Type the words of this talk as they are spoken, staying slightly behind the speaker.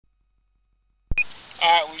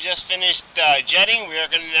just finished jetting. We are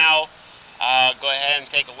going to now go ahead and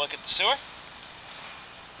take a look at the sewer.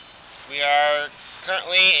 We are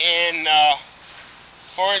currently in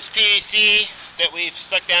 4-inch PVC that we've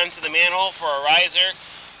stuck down into the manhole for a riser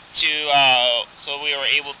so we were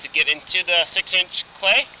able to get into the 6-inch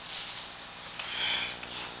clay.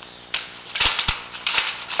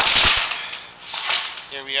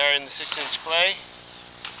 Here we are in the 6-inch clay.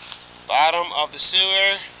 The bottom of the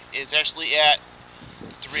sewer is actually at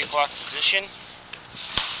 3 o'clock position.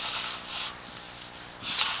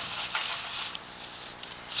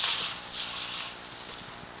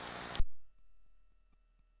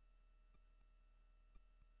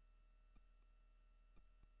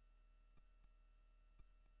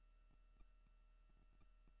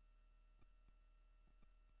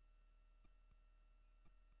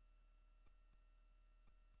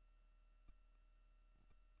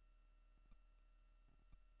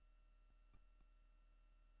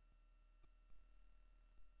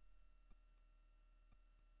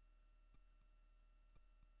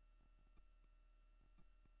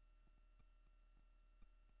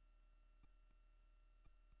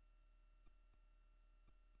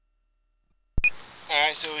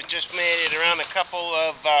 Alright, so we just made it around a couple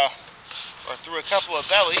of, or through a couple of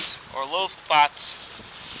bellies, or low spots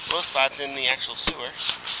in the actual sewer.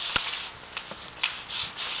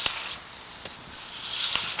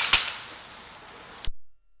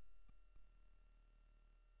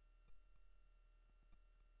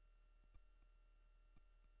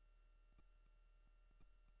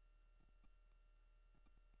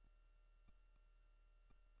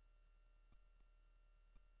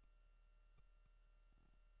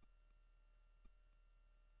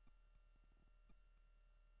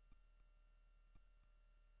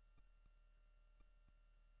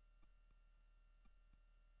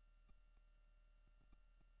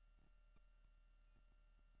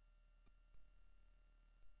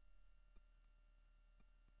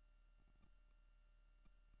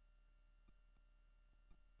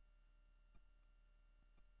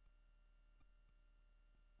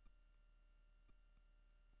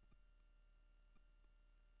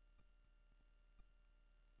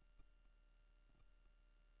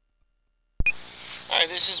 Alright,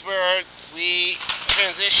 this is where we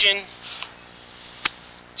transition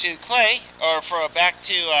to clay, or back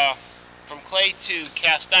to from clay to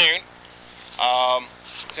cast iron.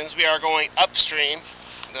 Since we are going upstream,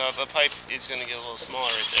 the pipe is going to get a little smaller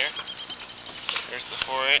right there. There's the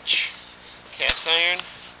 4-inch cast iron.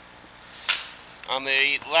 On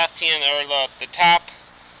the left hand, or the top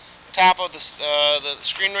of the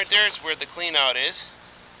screen right there is where the clean out is.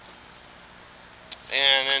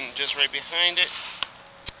 And then just right behind it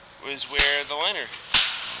was where the liner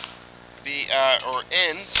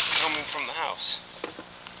ends coming from the house.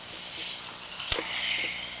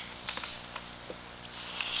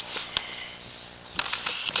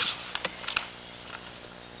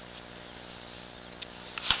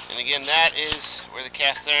 And again, that is where the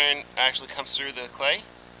cast iron actually comes through the clay.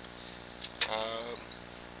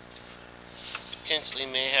 Potentially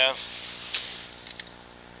may have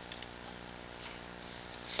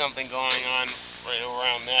something going on right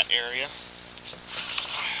around that area.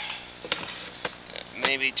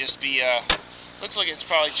 Maybe just be, looks like it's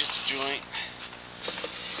probably just a joint.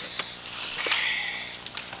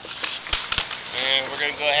 And we're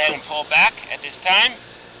going to go ahead and pull back at this time.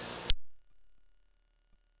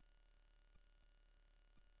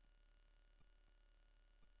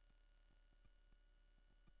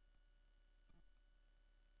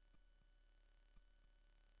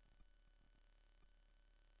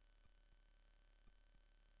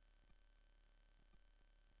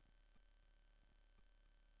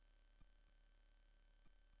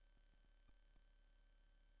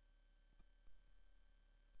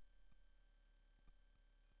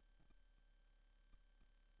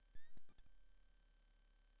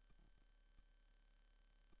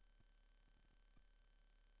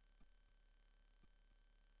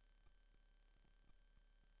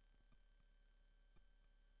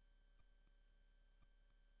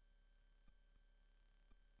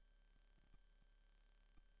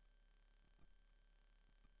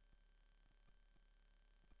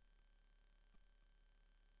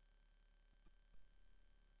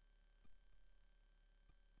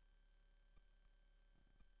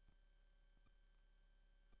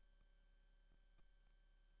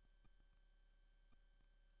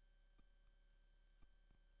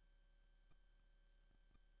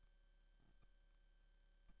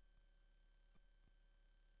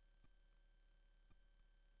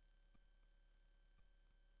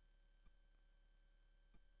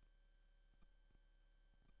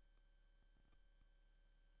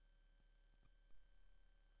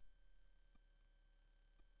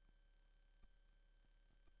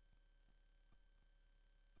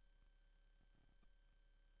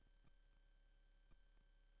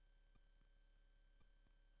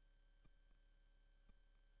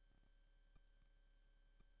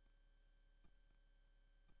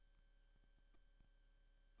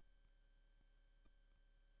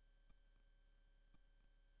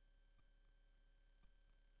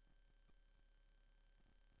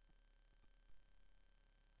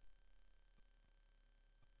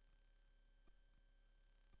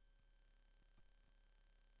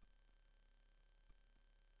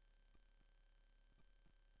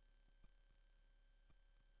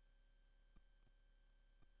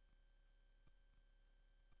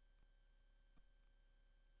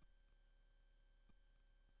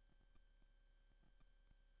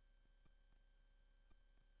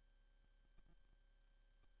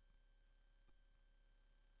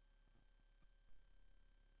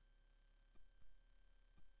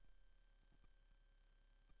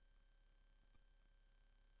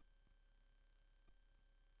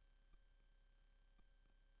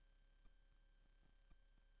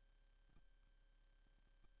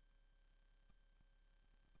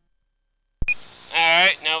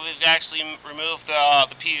 actually remove the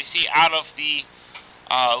PVC out of the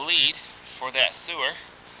lead for that sewer.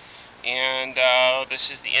 And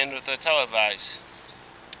this is the end of the televise.